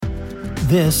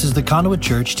This is the Conduit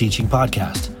Church Teaching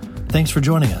Podcast. Thanks for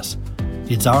joining us.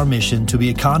 It's our mission to be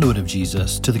a conduit of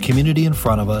Jesus to the community in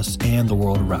front of us and the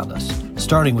world around us,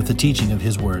 starting with the teaching of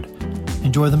His Word.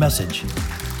 Enjoy the message.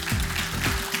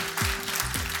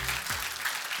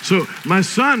 So my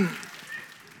son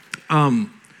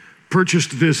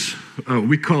purchased this,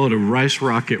 we call it a rice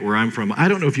rocket where I'm from. I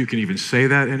don't know if you can even say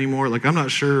that anymore. I'm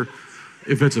not sure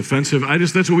if it's offensive.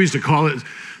 That's what we used to call it.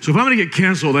 So if I'm gonna get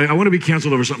canceled, I wanna be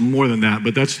canceled over something more than that,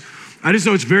 but I just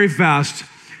know it's very fast,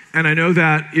 and I know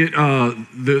that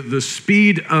the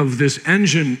speed of this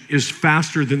engine is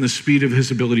faster than the speed of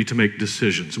his ability to make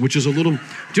decisions, which is a little, do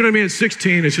you know what I mean? At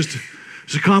 16,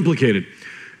 it's complicated.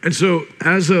 And so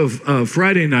as of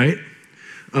Friday night,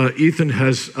 Ethan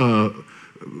has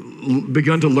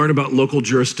begun to learn about local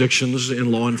jurisdictions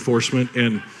in law enforcement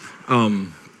and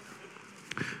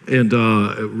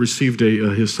received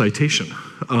his citation.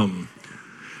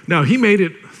 Now, he made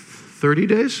it 30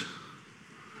 days?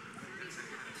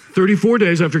 34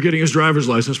 days after getting his driver's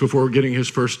license before getting his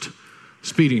first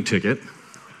speeding ticket.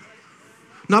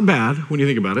 Not bad when you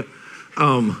think about it.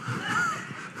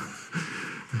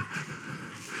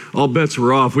 All bets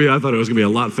were off. I thought it was going to be a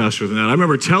lot faster than that. I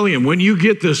remember telling him, when you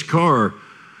get this car,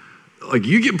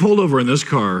 you get pulled over in this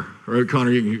car, right,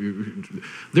 Connor?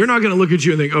 They're not going to look at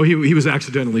you and think, oh, he was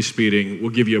accidentally speeding.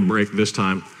 We'll give you a break this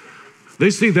time. They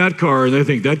see that car and they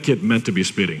think that kid meant to be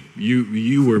speeding.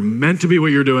 You were meant to be what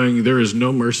you're doing. There is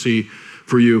no mercy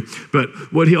for you. But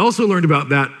what he also learned about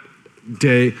that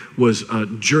day was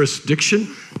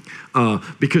jurisdiction,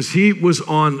 because he was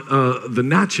on the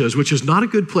Natchez, which is not a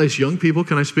good place. Young people,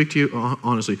 can I speak to you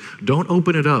honestly? Don't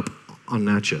open it up on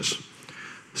Natchez.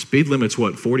 Speed limit's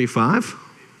what, 45?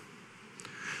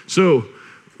 So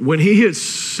when he hit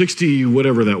 60,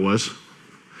 whatever that was,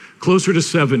 closer to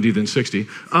 70 than 60,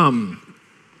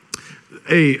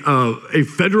 a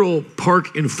federal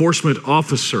park enforcement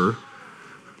officer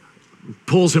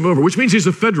pulls him over, which means he's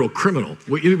a federal criminal.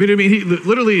 I mean, he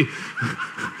literally,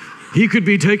 he could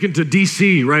be taken to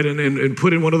DC, right, and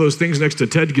put in one of those things next to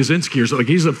Ted Kaczynski or something.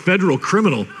 He's a federal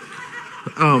criminal.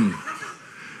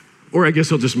 Or I guess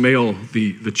he'll just mail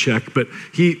the check. But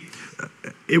he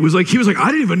was like, I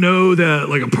didn't even know that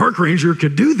a park ranger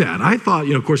could do that. I thought,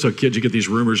 of course, as kids, you get these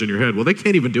rumors in your head. Well, they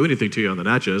can't even do anything to you on the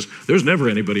Natchez. There's never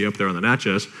anybody up there on the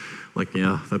Natchez.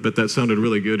 Yeah, I bet that sounded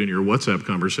really good in your WhatsApp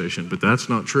conversation, but that's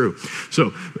not true.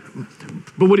 So,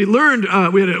 but what he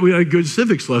learned, we had a good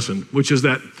civics lesson, which is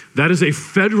that is a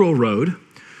federal road,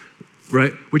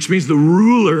 right? Which means the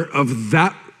ruler of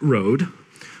that road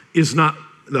is not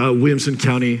Williamson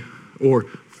County or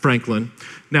Franklin.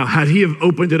 Now, had he have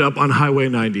opened it up on Highway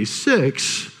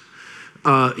 96,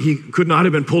 he could not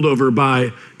have been pulled over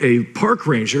by a park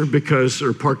ranger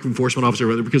or park enforcement officer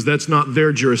rather, because that's not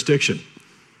their jurisdiction.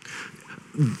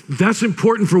 That's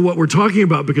important for what we're talking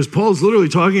about, because Paul is literally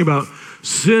talking about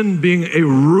sin being a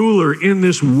ruler in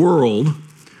this world,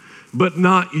 but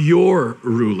not your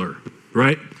ruler,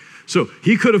 right? So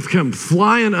he could have come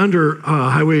flying under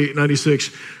Highway 96,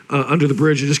 under the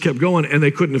bridge, and just kept going, and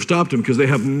they couldn't have stopped him because they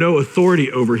have no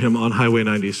authority over him on Highway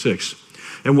 96.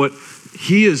 And what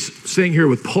he is saying here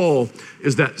with Paul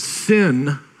is that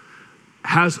sin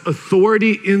has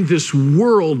authority in this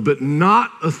world, but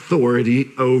not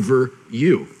authority over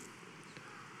you.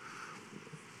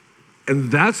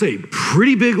 And that's a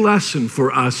pretty big lesson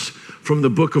for us from the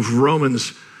book of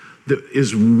Romans that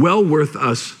is well worth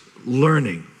us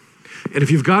learning. And if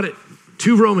you've got it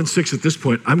to Romans 6 at this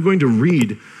point, I'm going to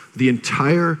read the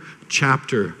entire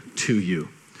chapter to you.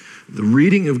 The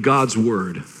reading of God's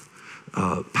word,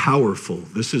 powerful.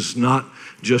 This is not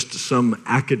just some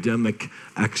academic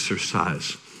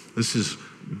exercise. This is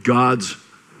God's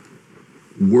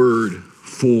word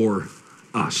for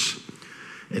us.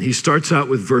 And he starts out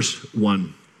with verse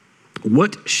 1.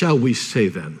 What shall we say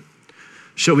then?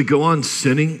 Shall we go on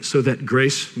sinning so that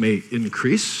grace may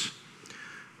increase?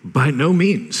 By no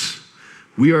means.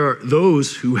 We are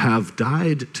those who have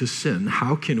died to sin.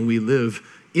 How can we live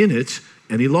in it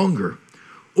any longer?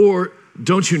 Or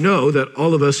don't you know that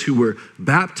all of us who were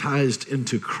baptized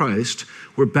into Christ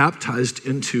were baptized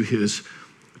into his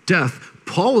death?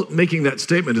 Paul making that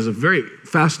statement is a very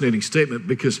fascinating statement,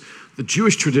 because the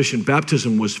Jewish tradition,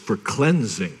 baptism was for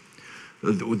cleansing.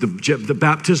 The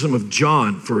baptism of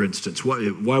John, for instance.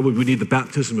 Why would we need the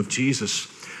baptism of Jesus?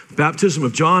 The baptism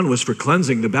of John was for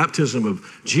cleansing. The baptism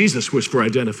of Jesus was for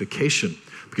identification,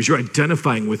 because you're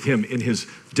identifying with him in his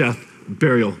death,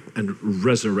 burial, and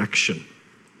resurrection.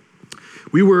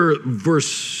 We were,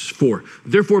 verse 4,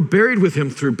 therefore buried with him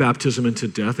through baptism into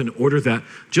death, in order that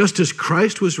just as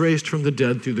Christ was raised from the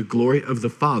dead through the glory of the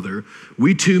Father,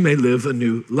 we too may live a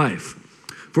new life.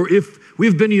 For if We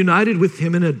have been united with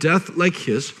him in a death like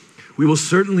his. We will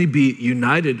certainly be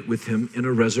united with him in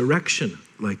a resurrection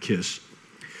like his.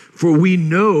 For we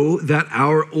know that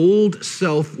our old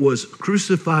self was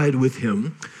crucified with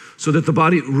him so that the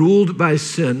body ruled by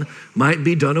sin might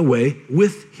be done away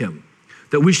with him,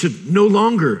 that we should no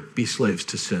longer be slaves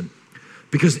to sin,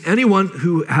 because anyone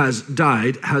who has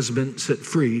died has been set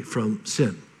free from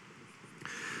sin.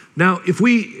 Now, if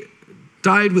we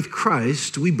died with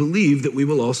Christ, we believe that we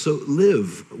will also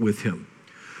live with him.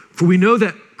 For we know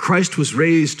that Christ was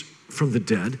raised from the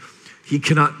dead. He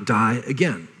cannot die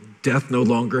again. Death no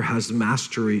longer has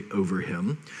mastery over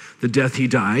him. The death he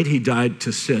died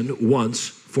to sin once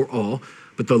for all,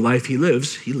 but the life he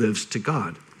lives to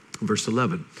God. Verse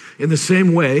 11, in the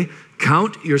same way,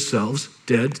 count yourselves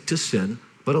dead to sin,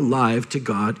 but alive to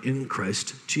God in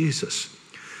Christ Jesus.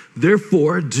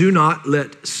 Therefore, do not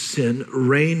let sin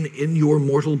reign in your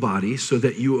mortal body so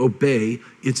that you obey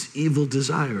its evil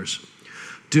desires.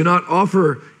 Do not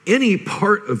offer any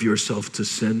part of yourself to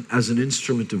sin as an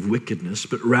instrument of wickedness,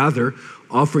 but rather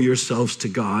offer yourselves to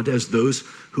God as those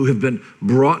who have been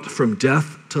brought from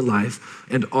death to life,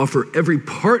 and offer every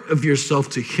part of yourself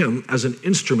to him as an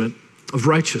instrument of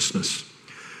righteousness.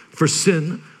 For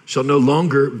sin shall no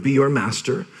longer be your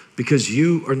master, because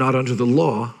you are not under the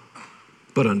law,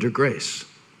 but under grace.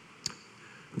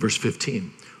 Verse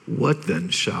 15, what then,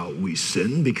 shall we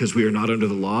sin because we are not under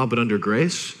the law, but under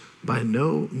grace? By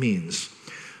no means.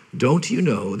 Don't you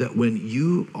know that when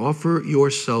you offer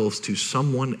yourselves to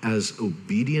someone as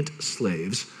obedient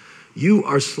slaves, you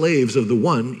are slaves of the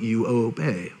one you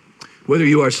obey, whether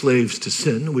you are slaves to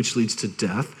sin, which leads to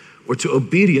death, or to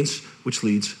obedience, which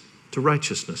leads to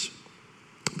righteousness.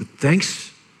 But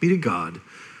thanks be to God,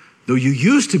 though you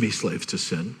used to be slaves to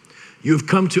sin, you have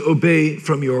come to obey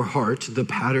from your heart the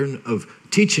pattern of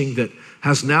teaching that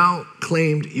has now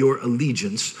claimed your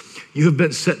allegiance. You have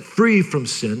been set free from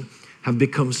sin, have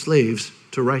become slaves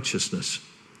to righteousness.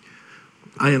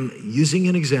 I am using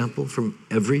an example from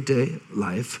everyday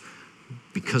life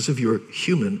because of your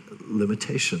human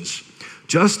limitations.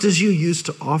 Just as you used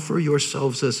to offer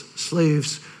yourselves as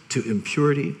slaves to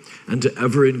impurity and to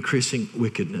ever-increasing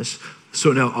wickedness,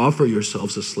 so now offer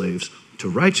yourselves as slaves to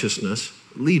righteousness,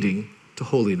 leading to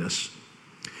holiness.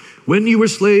 When you were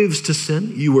slaves to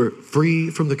sin, you were free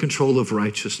from the control of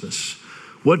righteousness.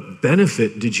 What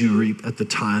benefit did you reap at the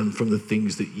time from the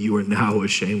things that you are now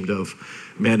ashamed of?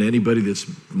 Man, anybody that's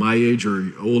my age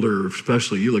or older,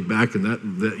 especially, you look back and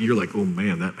that you're like, oh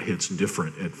man, that hits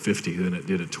different at 50 than it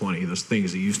did at 20. Those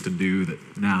things you used to do that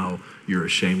now you're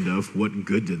ashamed of, what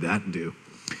good did that do?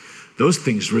 Those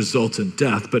things result in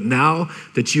death. But now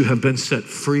that you have been set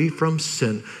free from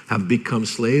sin, have become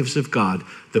slaves of God,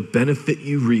 the benefit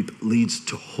you reap leads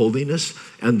to holiness,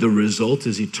 and the result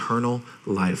is eternal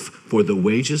life. For the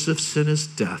wages of sin is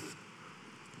death,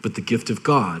 but the gift of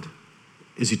God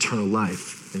is eternal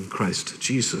life in Christ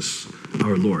Jesus,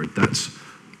 our Lord. That's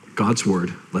God's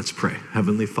word. Let's pray.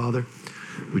 Heavenly Father,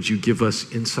 would you give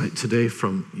us insight today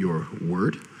from your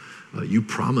word? You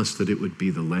promised that it would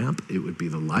be the lamp, it would be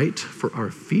the light for our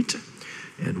feet,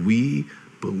 and we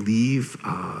believe,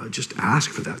 just ask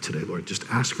for that today, Lord. Just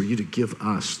ask for you to give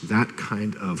us that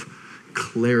kind of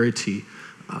clarity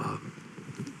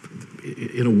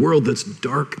in a world that's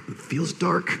dark, feels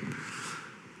dark.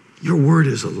 Your word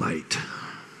is a light,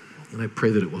 and I pray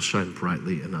that it will shine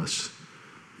brightly in us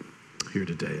here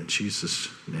today. In Jesus'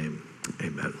 name,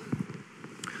 amen.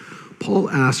 Paul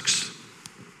asks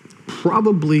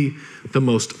probably the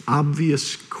most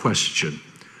obvious question.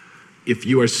 If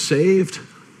you are saved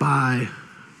by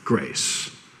grace,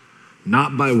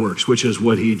 not by works, which is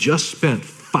what he just spent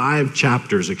 5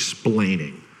 chapters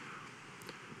explaining,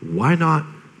 why not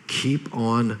keep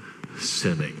on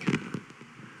sinning?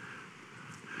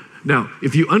 Now,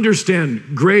 if you understand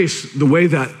grace the way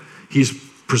that he's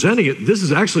presenting it, this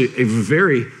is actually a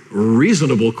very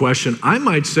reasonable question. I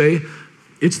might say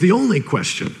it's the only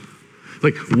question.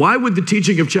 Like, why would the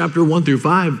teaching of chapter 1 through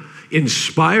 5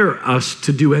 inspire us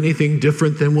to do anything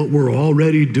different than what we're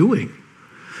already doing?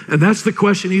 And that's the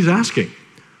question he's asking.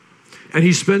 And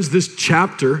he spends this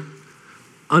chapter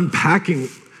unpacking,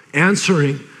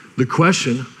 answering the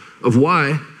question of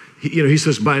why. He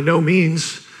says, by no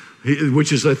means,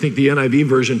 which is, I think, the NIV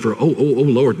version for, oh,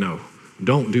 Lord, no,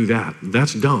 don't do that.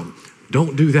 That's dumb.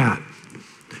 Don't do that.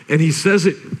 And he says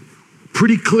it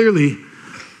pretty clearly.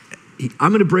 I'm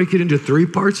going to break it into 3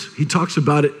 parts. He talks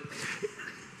about it,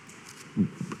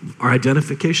 our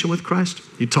identification with Christ.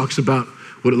 He talks about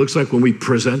what it looks like when we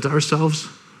present ourselves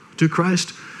to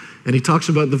Christ. And he talks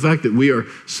about the fact that we are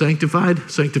sanctified,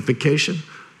 sanctification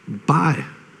by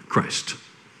Christ.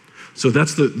 So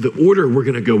that's the order we're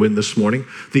going to go in this morning.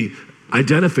 The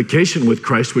identification with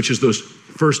Christ, which is those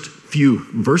first few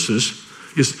verses,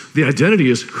 is the identity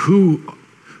is who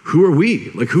are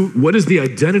we? Like what is the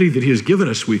identity that he has given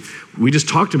us? We just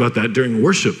talked about that during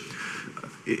worship.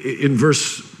 In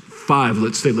verse 5,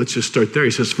 let's just start there.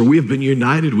 He says, "For we have been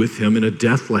united with him in a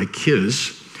death like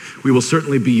his. We will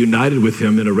certainly be united with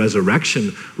him in a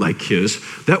resurrection like his."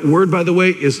 That word, by the way,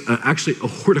 is actually a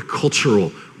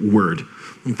horticultural word.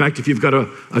 In fact, if you've got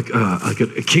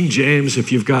a King James,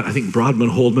 if you've got, I think, Broadman,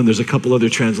 Holdman, there's a couple other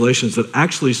translations that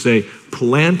actually say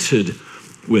planted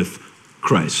with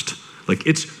Christ. Like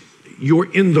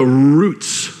you're in the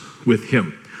roots with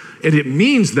him. And it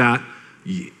means that,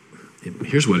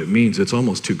 here's what it means. It's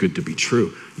almost too good to be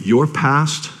true. Your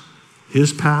past,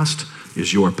 his past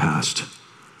is your past.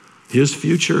 His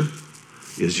future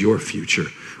is your future.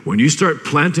 When you start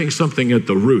planting something at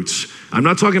the roots, I'm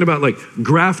not talking about like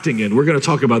grafting in. We're going to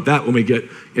talk about that when we get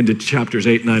into chapters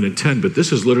 8, 9, and 10. But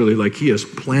this is literally like he has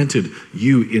planted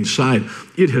you inside.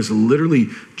 It has literally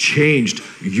changed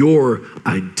your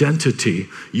identity.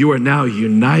 You are now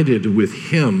united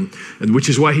with him, and which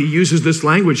is why he uses this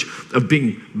language of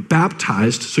being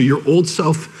baptized. So your old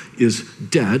self is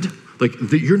dead. Like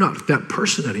you're not that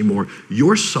person anymore.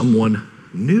 You're someone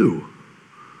new.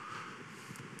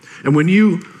 And when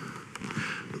you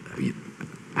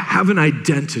have an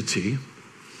identity,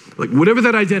 like whatever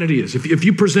that identity is, if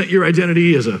you present your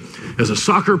identity as a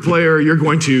soccer player, you're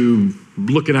going to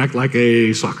look and act like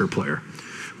a soccer player.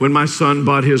 When my son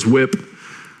bought his whip,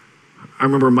 I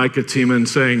remember Micah Tiemann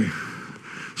saying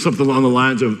something along the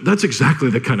lines of, "That's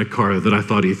exactly the kind of car that I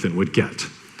thought Ethan would get."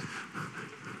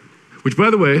 Which,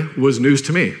 by the way, was news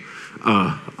to me.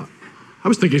 I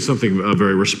was thinking something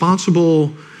very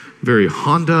responsible, very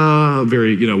Honda,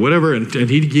 very, whatever, and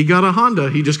he got a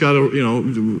Honda. He just got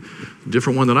a,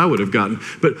 different one than I would have gotten.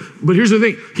 But here's the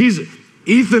thing.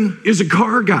 Ethan is a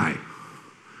car guy.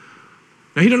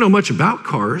 Now, he don't know much about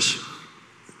cars,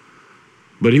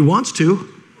 but he wants to,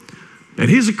 and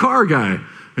he's a car guy.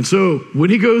 And so when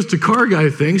he goes to car guy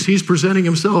things, he's presenting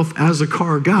himself as a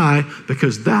car guy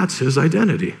because that's his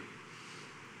identity.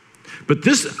 But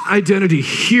this identity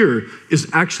here is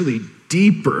actually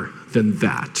deeper than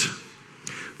that.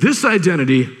 This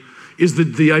identity is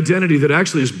the identity that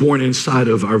actually is born inside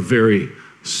of our very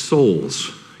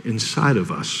souls, inside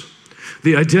of us.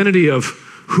 The identity of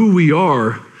who we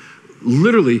are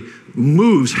literally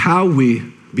moves how we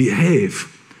behave.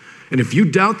 And if you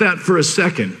doubt that for a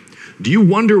second, do you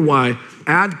wonder why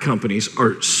ad companies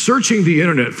are searching the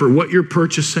internet for what you're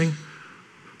purchasing,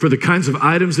 for the kinds of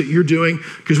items that you're doing?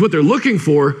 Because what they're looking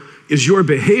for is your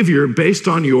behavior based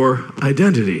on your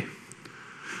identity.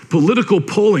 Political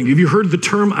polling, have you heard the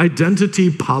term identity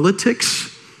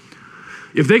politics?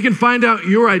 If they can find out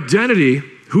your identity,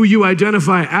 who you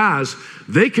identify as,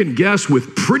 they can guess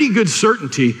with pretty good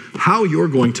certainty how you're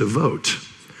going to vote.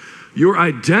 Your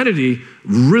identity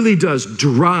really does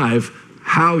drive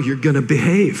how you're going to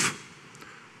behave.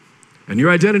 And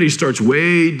your identity starts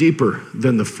way deeper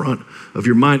than the front of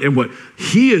your mind. And what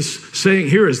he is saying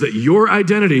here is that your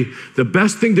identity, the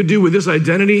best thing to do with this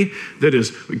identity that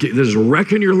is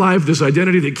wrecking your life, this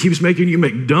identity that keeps making you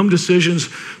make dumb decisions,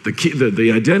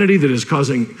 the identity that is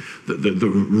causing the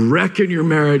wreck in your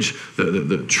marriage,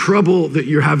 the trouble that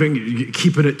you're having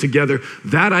keeping it together,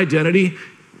 that identity,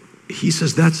 he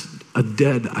says that's a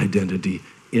dead identity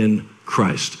in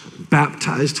Christ.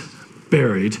 Baptized,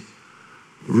 buried,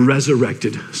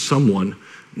 resurrected, someone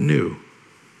new.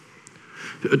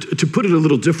 To put it a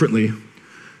little differently,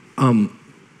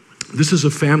 this is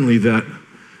a family that,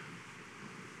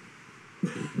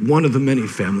 one of the many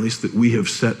families that we have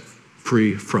set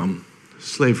free from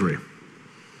slavery.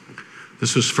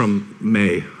 This was from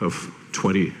May of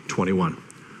 2021.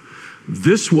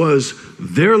 This was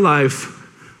their life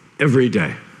every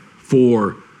day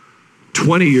for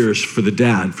 20 years for the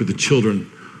dad, for the children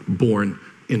born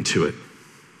into it.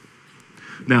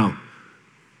 Now,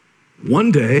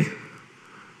 one day,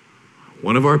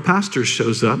 one of our pastors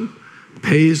shows up,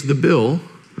 pays the bill,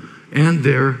 and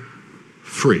they're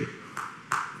free.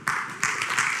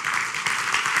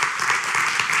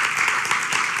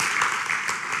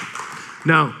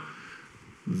 Now,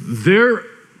 the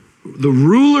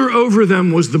ruler over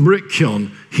them was the brick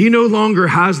kiln. He no longer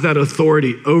has that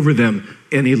authority over them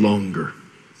any longer.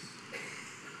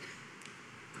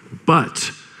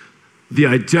 But the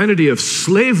identity of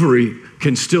slavery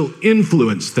can still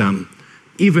influence them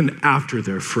even after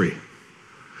they're free.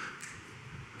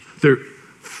 Their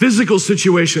physical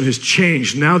situation has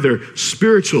changed. Now their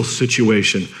spiritual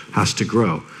situation has to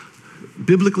grow.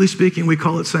 Biblically speaking, we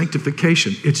call it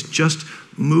sanctification. It's just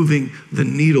moving the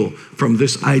needle from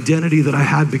this identity that I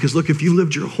had. Because look, if you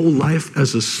lived your whole life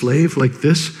as a slave like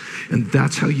this, and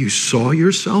that's how you saw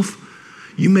yourself,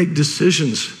 you make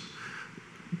decisions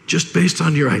just based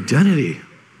on your identity.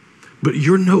 But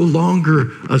you're no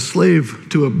longer a slave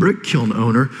to a brick kiln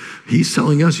owner. He's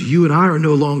telling us you and I are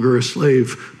no longer a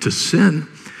slave to sin.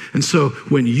 And so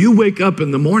when you wake up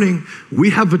in the morning,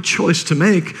 we have a choice to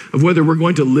make of whether we're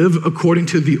going to live according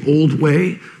to the old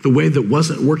way, the way that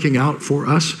wasn't working out for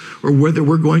us, or whether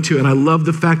we're going to, and I love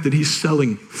the fact that he's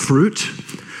selling fruit,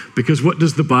 because what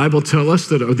does the Bible tell us?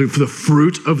 That are the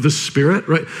fruit of the Spirit,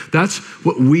 right? That's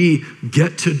what we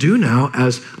get to do now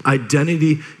as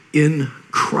identity in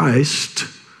Christ.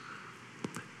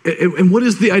 And what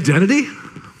is the identity?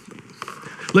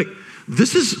 Like,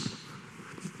 this is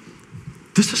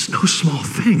no small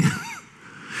thing.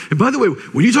 And by the way,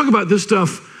 when you talk about this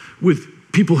stuff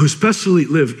with people who especially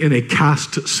live in a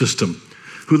caste system,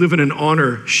 who live in an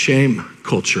honor-shame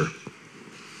culture.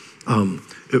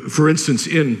 For instance,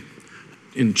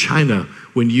 in China,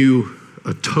 when you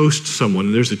toast someone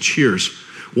and there's a cheers,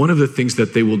 one of the things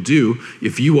that they will do,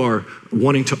 if you are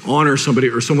wanting to honor somebody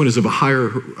or someone is of a higher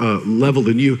level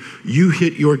than you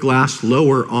hit your glass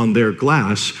lower on their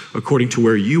glass according to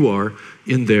where you are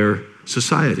in their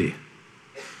society.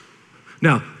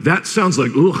 Now, that sounds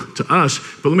like, ugh, to us,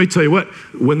 but let me tell you what,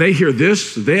 when they hear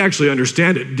this, they actually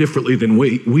understand it differently than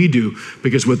we do,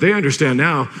 because what they understand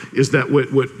now is that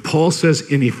what Paul says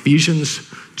in Ephesians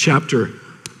chapter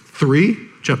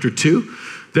 2,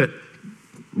 that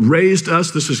raised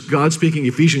us, this is God speaking,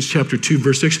 Ephesians chapter 2,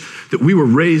 verse 6, that we were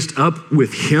raised up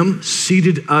with him,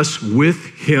 seated us with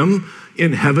him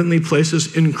in heavenly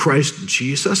places in Christ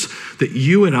Jesus, that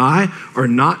you and I are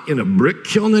not in a brick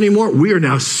kiln anymore. We are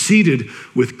now seated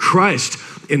with Christ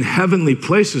in heavenly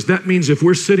places. That means if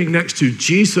we're sitting next to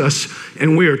Jesus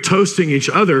and we are toasting each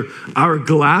other, our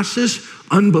glasses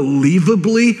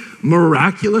unbelievably,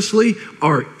 miraculously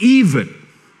are even,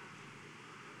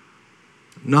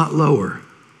 not lower.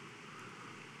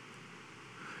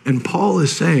 And Paul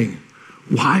is saying,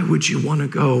 why would you want to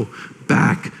go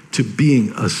back to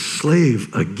being a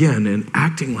slave again and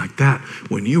acting like that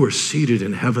when you are seated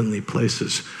in heavenly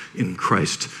places in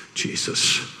Christ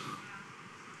Jesus?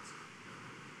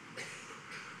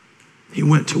 He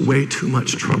went to way too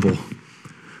much trouble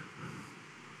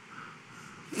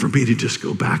for me to just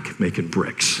go back making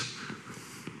bricks.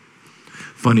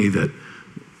 Funny that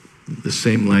the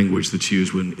same language that's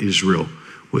used when Israel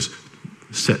was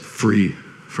set free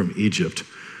from Egypt,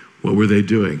 what were they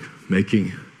doing?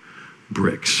 Making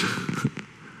bricks.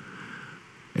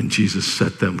 And Jesus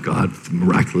set them, God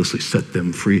miraculously set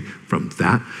them free from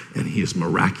that, and he has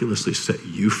miraculously set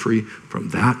you free from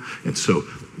that. And so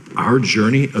our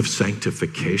journey of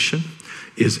sanctification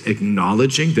is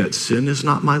acknowledging that sin is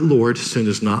not my Lord, sin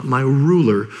is not my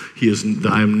ruler,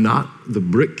 the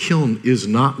brick kiln is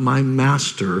not my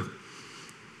master,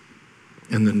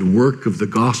 and then the work of the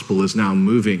gospel is now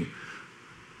moving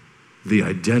the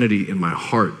identity in my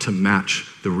heart to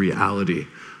match the reality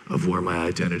of where my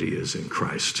identity is in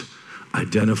Christ.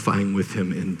 Identifying with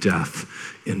him in death,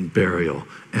 in burial,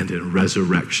 and in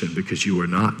resurrection, because you are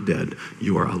not dead,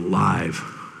 you are alive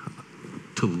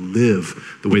to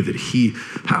live the way that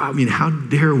how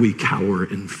dare we cower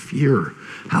in fear?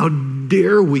 How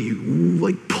dare we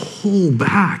pull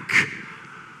back?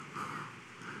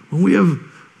 When we have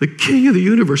the King of the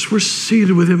universe, we're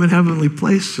seated with him in heavenly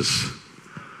places.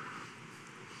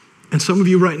 And some of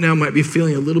you right now might be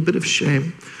feeling a little bit of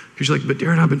shame because you're like, but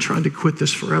Darren, I've been trying to quit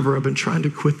this forever. I've been trying to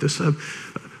quit this.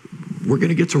 We're going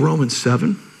to get to Romans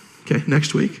 7, okay,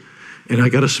 next week. And I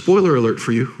got a spoiler alert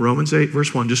for you. Romans 8,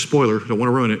 verse 1, just spoiler, don't want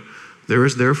to ruin it. There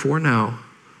is therefore now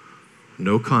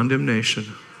no condemnation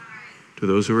to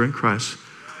those who are in Christ.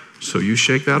 So you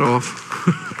shake that off.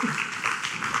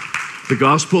 The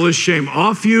gospel is shame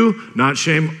off you, not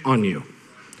shame on you.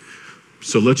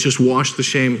 So let's just wash the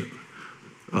shame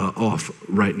off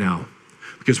right now.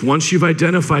 Because once you've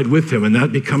identified with him and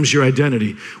that becomes your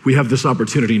identity, we have this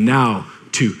opportunity now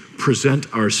to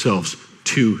present ourselves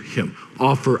to him,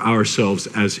 offer ourselves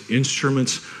as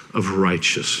instruments of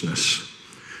righteousness.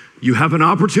 You have an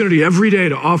opportunity every day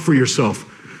to offer yourself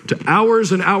to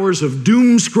hours and hours of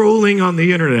doom scrolling on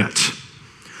the internet.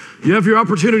 You have your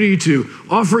opportunity to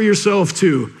offer yourself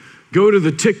to go to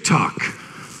the TikTok.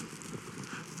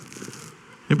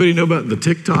 Anybody know about the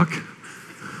TikTok?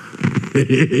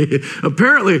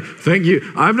 Apparently, thank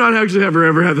you. I've not actually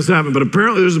ever had this happen, but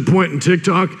apparently there's a point in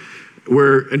TikTok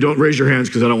where, and don't raise your hands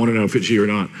because I don't want to know if it's you or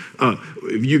not.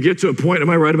 If you get to a point, am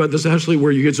I right about this, Ashley,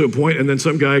 where you get to a point and then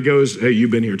some guy goes, hey,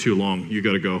 you've been here too long. You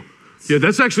got to go. Yeah,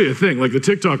 that's actually a thing. Like the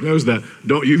TikTok knows that.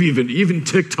 Even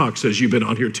TikTok says you've been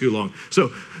on here too long.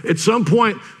 So at some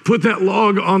point, put that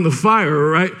log on the fire,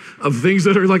 right? Of things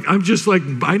that are like, I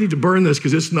need to burn this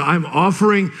because I'm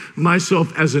offering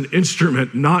myself as an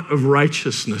instrument, not of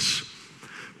righteousness,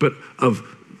 but of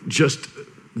just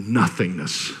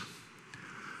nothingness.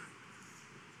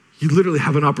 You literally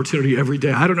have an opportunity every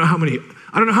day. I don't know how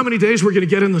many days we're going to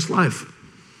get in this life.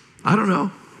 I don't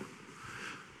know.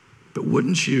 But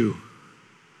wouldn't you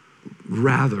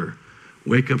rather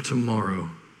wake up tomorrow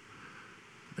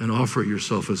and offer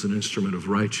yourself as an instrument of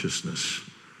righteousness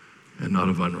and not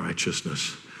of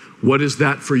unrighteousness? What is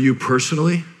that for you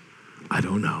personally? I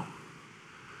don't know.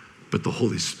 But the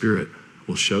Holy Spirit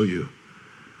will show you.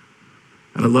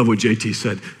 And I love what JT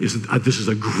said, this is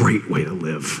a great way to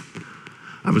live.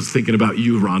 I was thinking about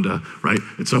you, Rhonda, right?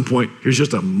 At some point, here's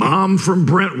just a mom from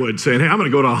Brentwood saying, hey, I'm going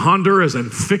to go to Honduras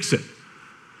and fix it.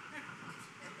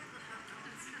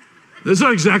 That's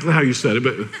not exactly how you said it,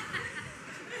 but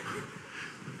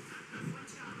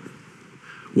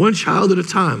one child at a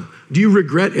time. Do you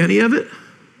regret any of it?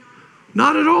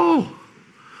 Not at all.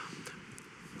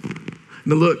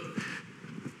 Now look,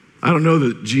 I don't know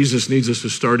that Jesus needs us to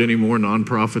start any more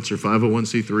nonprofits or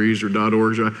 501c3s or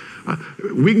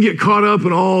 .orgs. We can get caught up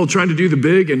in all trying to do the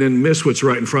big and then miss what's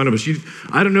right in front of us.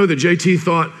 I don't know that JT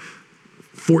thought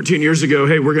 14 years ago,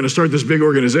 hey, we're going to start this big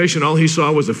organization. All he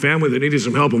saw was a family that needed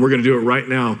some help, and we're going to do it right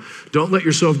now. Don't let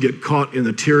yourself get caught in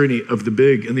the tyranny of the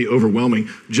big and the overwhelming.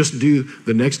 Just do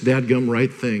the next dadgum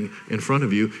right thing in front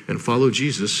of you and follow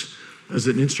Jesus as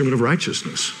an instrument of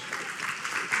righteousness.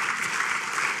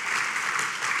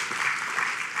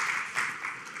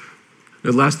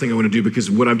 The last thing I want to do,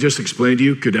 because what I've just explained to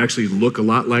you could actually look a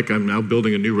lot like I'm now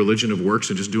building a new religion of works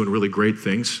and just doing really great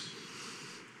things.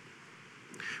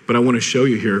 But I want to show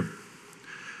you here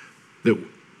that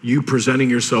you presenting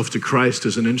yourself to Christ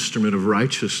as an instrument of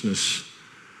righteousness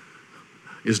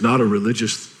is not a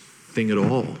religious thing at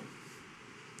all.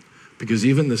 Because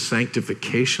even the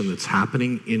sanctification that's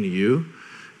happening in you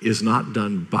is not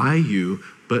done by you,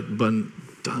 but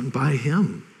done by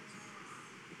Him.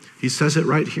 He says it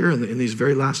right here in these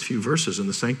very last few verses, in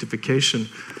the sanctification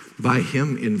by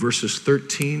Him in verses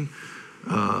 19,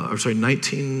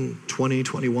 20,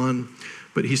 21.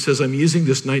 But he says, I'm using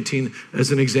this 19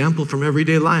 as an example from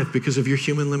everyday life because of your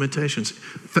human limitations.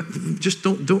 Just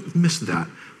don't miss that.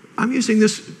 I'm using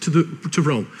this to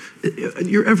Rome.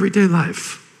 Your everyday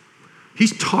life.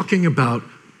 He's talking about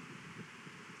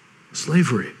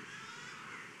slavery.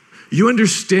 You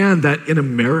understand that in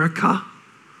America,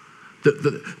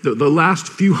 the last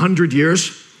few hundred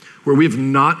years where we have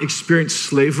not experienced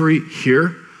slavery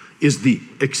here is the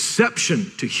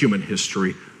exception to human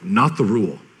history, not the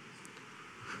rule.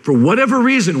 For whatever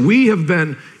reason, we have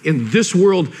been in this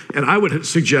world, and I would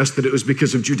suggest that it was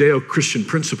because of Judeo-Christian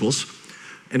principles.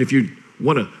 And if you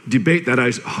want to debate that,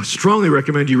 I strongly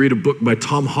recommend you read a book by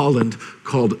Tom Holland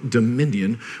called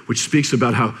Dominion, which speaks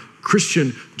about how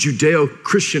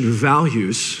Judeo-Christian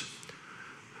values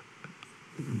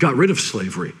got rid of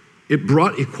slavery. It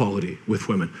brought equality with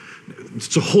women.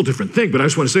 It's a whole different thing, but I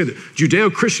just want to say that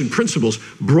Judeo-Christian principles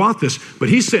brought this, but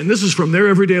he's saying this is from their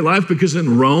everyday life because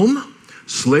in Rome,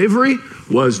 slavery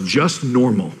was just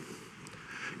normal.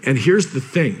 And here's the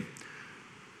thing.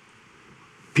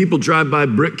 People drive by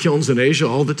brick kilns in Asia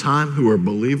all the time who are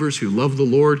believers, who love the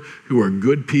Lord, who are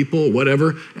good people,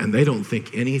 whatever, and they don't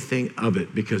think anything of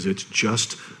it because it's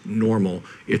just normal.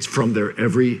 It's from their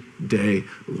everyday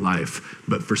life.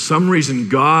 But for some reason,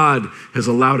 God has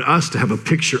allowed us to have a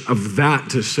picture of that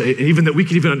to say, and even that we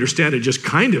can even understand it just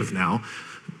kind of now,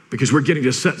 because we're getting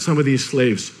to set some of these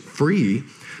slaves free.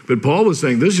 But Paul was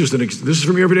saying, this is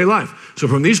from your everyday life. So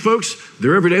from these folks,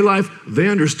 their everyday life, they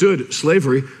understood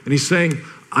slavery. And he's saying,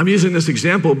 I'm using this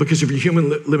example because of your human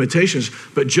limitations,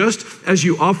 but just as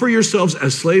you offer yourselves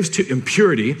as slaves to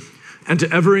impurity and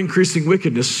to ever-increasing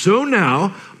wickedness, so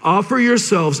now offer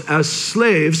yourselves as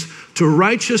slaves to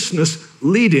righteousness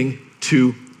leading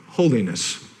to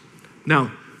holiness.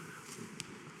 Now,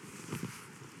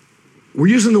 we're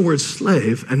using the word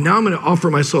slave, and now I'm going to offer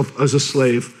myself as a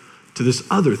slave to this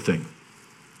other thing.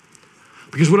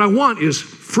 Because what I want is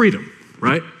freedom,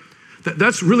 right?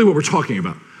 That's really what we're talking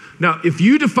about. Now, if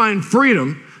you define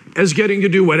freedom as getting to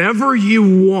do whatever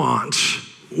you want,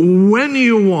 when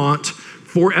you want,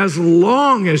 for as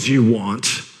long as you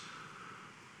want,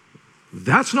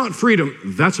 that's not freedom,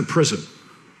 that's a prison.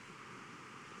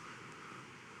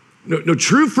 No,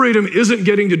 true freedom isn't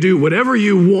getting to do whatever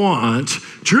you want.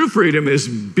 True freedom is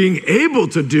being able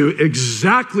to do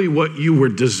exactly what you were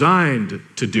designed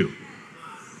to do.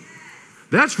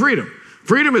 That's freedom.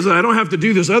 Freedom is that I don't have to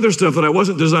do this other stuff that I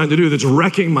wasn't designed to do that's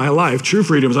wrecking my life. True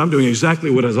freedom is I'm doing exactly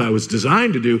what I was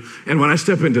designed to do. And when I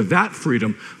step into that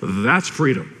freedom, that's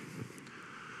freedom.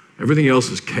 Everything else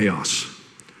is chaos.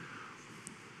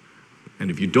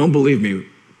 And if you don't believe me,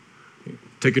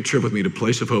 take a trip with me to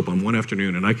Place of Hope on one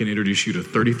afternoon, and I can introduce you to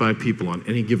 35 people on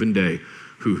any given day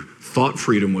who thought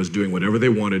freedom was doing whatever they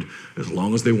wanted as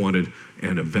long as they wanted,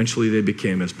 and eventually they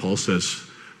became, as Paul says,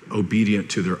 obedient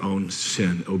to their own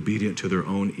sin, obedient to their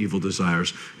own evil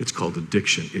desires. It's called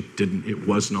addiction. It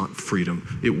was not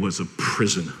freedom. It was a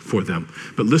prison for them.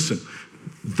 But listen,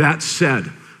 that said,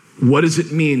 what does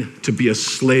it mean to be a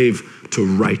slave to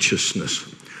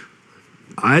righteousness?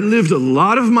 I lived a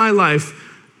lot of my life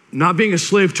not being a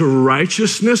slave to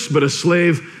righteousness, but a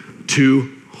slave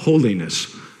to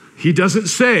holiness. He doesn't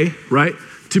say, right,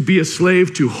 to be a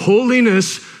slave to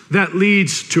holiness that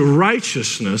leads to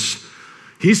righteousness.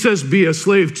 He says be a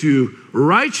slave to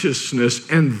righteousness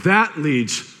and that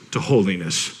leads to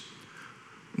holiness.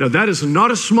 Now that is not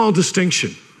a small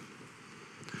distinction,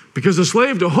 because a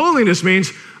slave to holiness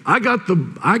means I got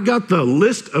the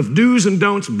list of do's and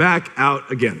don'ts back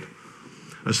out again.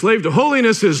 A slave to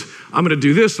holiness is, I'm going to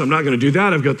do this, I'm not going to do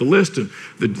that. I've got the list. And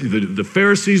the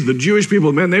Pharisees, the Jewish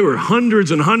people, man, they were hundreds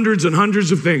and hundreds and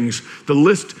hundreds of things. The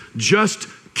list just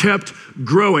kept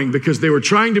growing because they were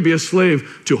trying to be a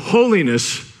slave to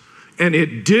holiness, and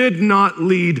it did not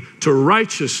lead to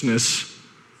righteousness.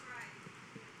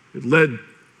 It led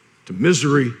to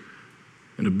misery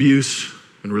and abuse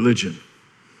and religion.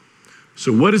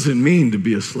 So what does it mean to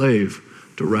be a slave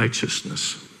to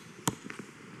righteousness?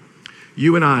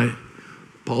 You and I,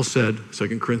 Paul said,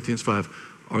 2 Corinthians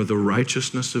 5, are the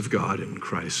righteousness of God in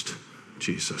Christ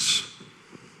Jesus.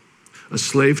 A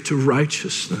slave to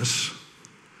righteousness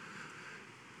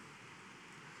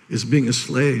is being a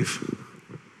slave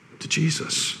to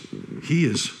Jesus. He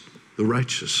is the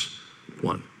righteous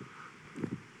one.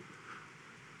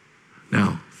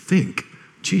 Now, think,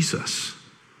 Jesus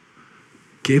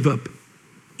gave up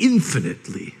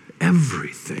infinitely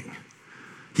everything.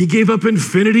 He gave up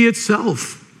infinity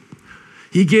itself.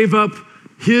 He gave up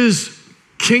his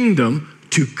kingdom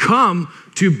to come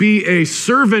to be a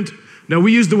servant. Now,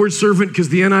 we use the word servant because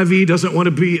the NIV doesn't want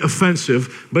to be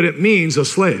offensive, but it means a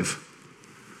slave.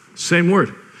 Same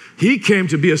word. He came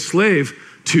to be a slave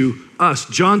to us.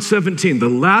 John 17, the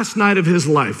last night of his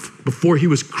life before he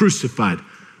was crucified.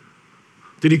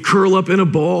 Did he curl up in a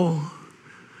ball?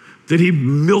 Did he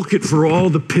milk it for all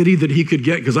the pity that he could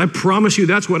get? Because I promise you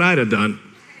that's what I'd have done.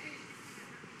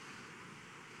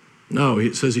 No,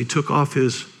 it says he took off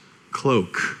his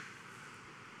cloak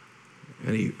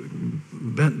and he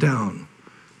bent down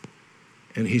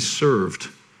and he served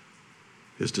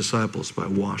his disciples by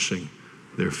washing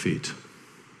their feet.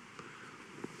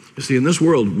 You see, in this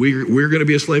world, we're going to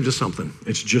be a slave to something.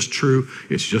 It's just true.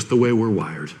 It's just the way we're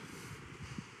wired.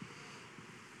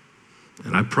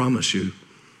 And I promise you,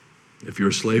 if you're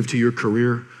a slave to your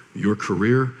career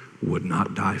would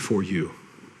not die for you.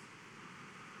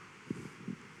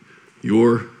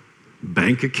 Your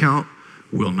bank account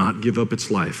will not give up its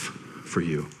life for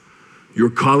you. Your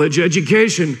college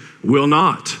education will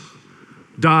not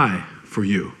die for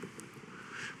you.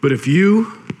 But if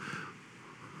you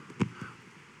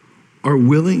are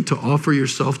willing to offer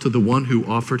yourself to the one who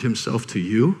offered himself to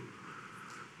you,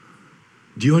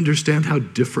 do you understand how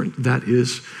different that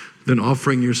is than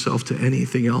offering yourself to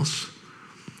anything else?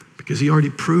 Because he already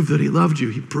proved that he loved you.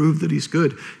 He proved that he's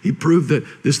good. He proved that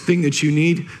this thing that you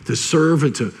need to serve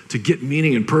and to get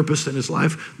meaning and purpose in his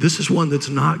life, this is one that's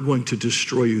not going to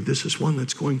destroy you. This is one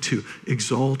that's going to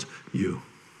exalt you.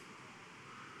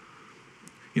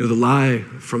 You know, the lie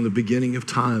from the beginning of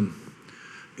time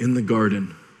in the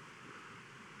garden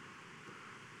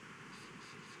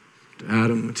to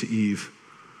Adam and to Eve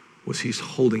was he's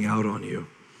holding out on you.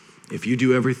 If you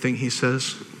do everything he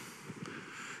says,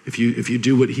 if you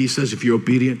do what he says, if you're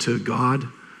obedient to God,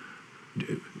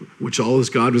 which all this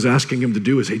God was asking him to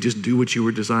do is, hey, just do what you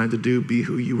were designed to do, be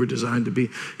who you were designed to be.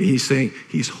 And he's saying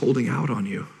he's holding out on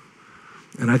you.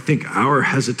 And I think our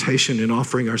hesitation in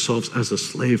offering ourselves as a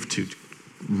slave to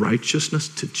righteousness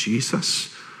to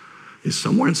Jesus is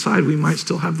somewhere inside we might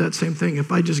still have that same thing.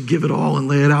 If I just give it all and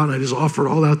lay it out and I just offer it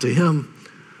all out to him,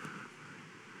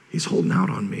 he's holding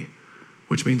out on me,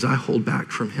 which means I hold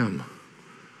back from him.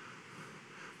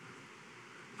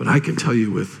 But I can tell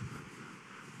you with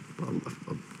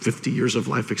 50 years of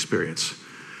life experience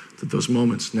that those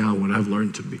moments now when I've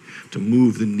learned to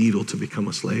move the needle to become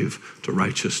a slave to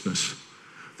righteousness,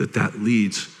 that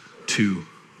leads to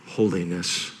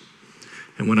holiness.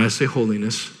 And when I say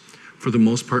holiness, For the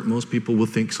most part, most people will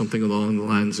think something along the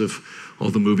lines of all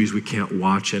the movies we can't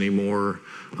watch anymore,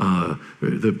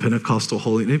 the Pentecostal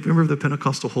holiness. Remember the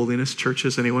Pentecostal holiness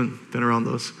churches? Anyone been around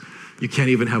those? You can't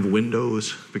even have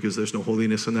windows because there's no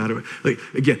holiness in that. Like,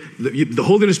 again, the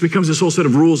holiness becomes this whole set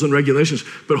of rules and regulations,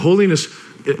 but holiness,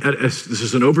 this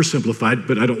is an oversimplified,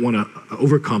 but I don't want to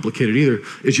overcomplicate it either.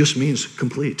 It just means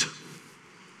complete.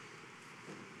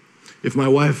 If my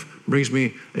wife brings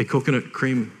me a coconut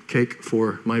cream cake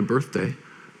for my birthday,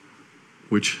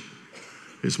 which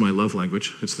is my love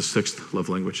language, it's the 6th love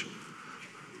language,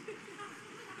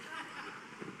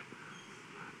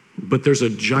 but there's a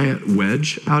giant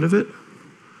wedge out of it,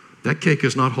 that cake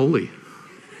is not holy.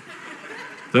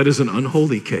 That is an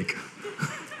unholy cake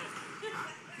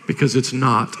because it's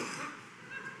not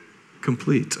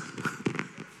complete.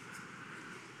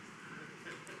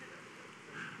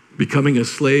 Becoming a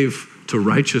slave to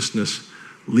righteousness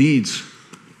leads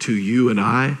to you and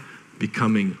I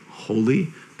becoming holy,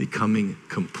 becoming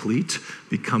complete,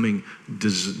 becoming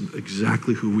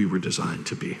exactly who we were designed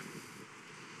to be.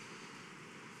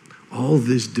 All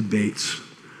these debates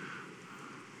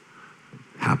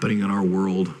happening in our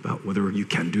world about whether you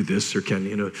can do this or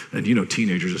can, and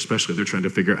teenagers especially, they're trying to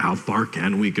figure out how far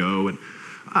can we go, and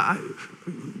I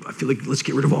feel like let's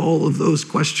get rid of all of those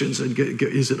questions and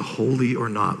is it holy or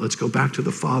not? Let's go back to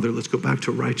the Father. Let's go back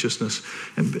to righteousness.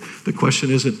 And the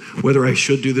question isn't whether I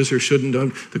should do this or shouldn't.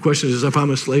 The question is if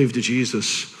I'm a slave to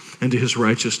Jesus and to his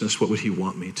righteousness, what would he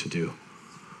want me to do?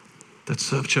 That's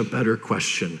such a better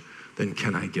question than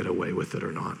can I get away with it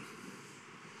or not?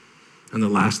 And the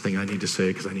last thing I need to say,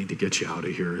 because I need to get you out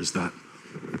of here, is that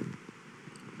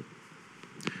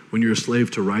when you're a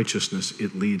slave to righteousness,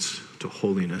 it leads to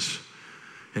holiness.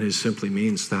 And it simply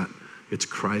means that it's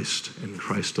Christ and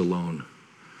Christ alone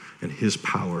and his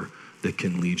power that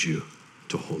can lead you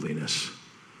to holiness.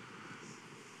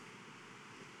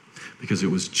 Because it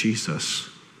was Jesus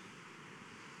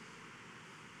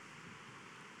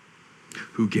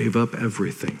who gave up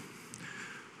everything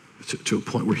to a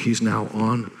point where he's now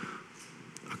on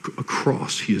a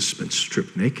cross. He has been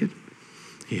stripped naked.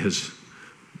 He has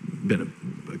been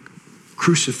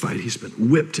crucified, he's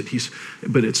been whipped,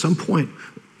 but at some point,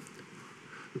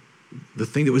 the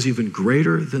thing that was even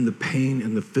greater than the pain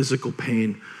and the physical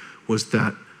pain was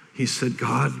that he said,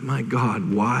 God, my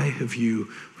God, why have you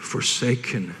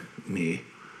forsaken me?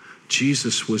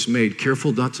 Jesus was made,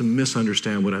 careful not to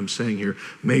misunderstand what I'm saying here,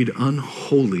 made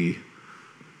unholy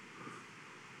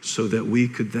so that we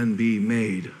could then be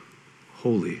made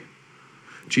holy.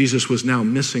 Jesus was now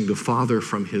missing the Father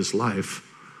from his life.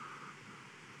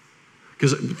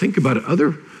 Because think about it,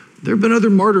 there have been other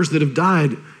martyrs that have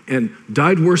died and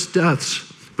died worse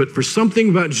deaths, but for something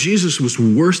about Jesus was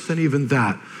worse than even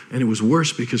that. And it was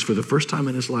worse because for the first time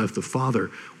in his life, the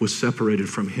Father was separated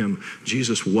from him.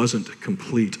 Jesus wasn't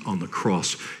complete on the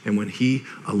cross. And when he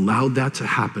allowed that to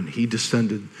happen, he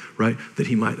descended, right, that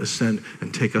he might ascend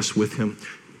and take us with him.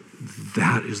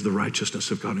 That is the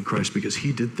righteousness of God in Christ because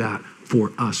he did that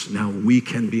for us. Now we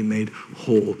can be made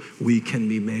whole. We can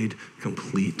be made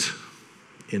complete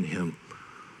in him.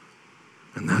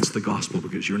 And that's the gospel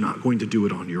because you're not going to do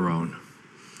it on your own.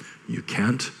 You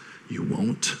can't, you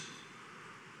won't,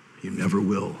 you never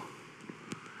will.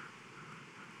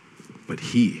 But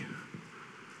he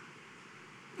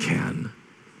can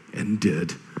and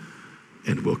did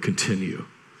and will continue.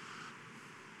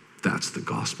 That's the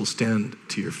gospel. Stand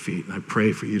to your feet. And I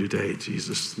pray for you today,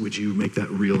 Jesus, would you make that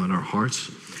real in our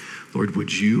hearts? Lord,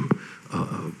 would you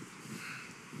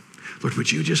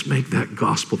just make that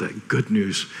gospel, that good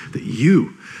news, that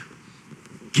you,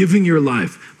 giving your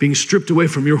life, being stripped away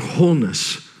from your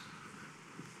wholeness,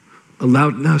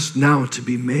 allowed us now to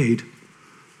be made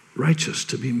righteous,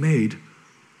 to be made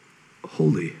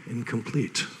holy and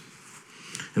complete.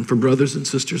 And for brothers and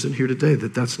sisters in here today,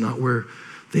 that's not where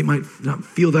they might not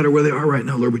feel that or where they are right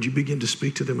now, Lord, would you begin to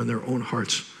speak to them in their own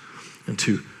hearts and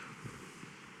to,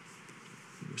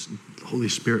 Holy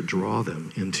Spirit, draw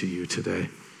them into you today.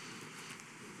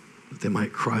 That they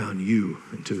might cry on you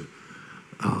and to,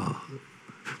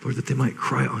 Lord, that they might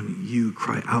cry on you,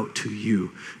 cry out to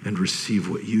you and receive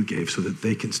what you gave so that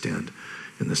they can stand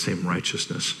in the same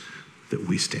righteousness that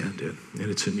we stand in. And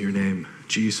it's in your name,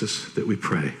 Jesus, that we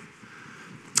pray.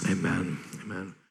 Amen. Amen.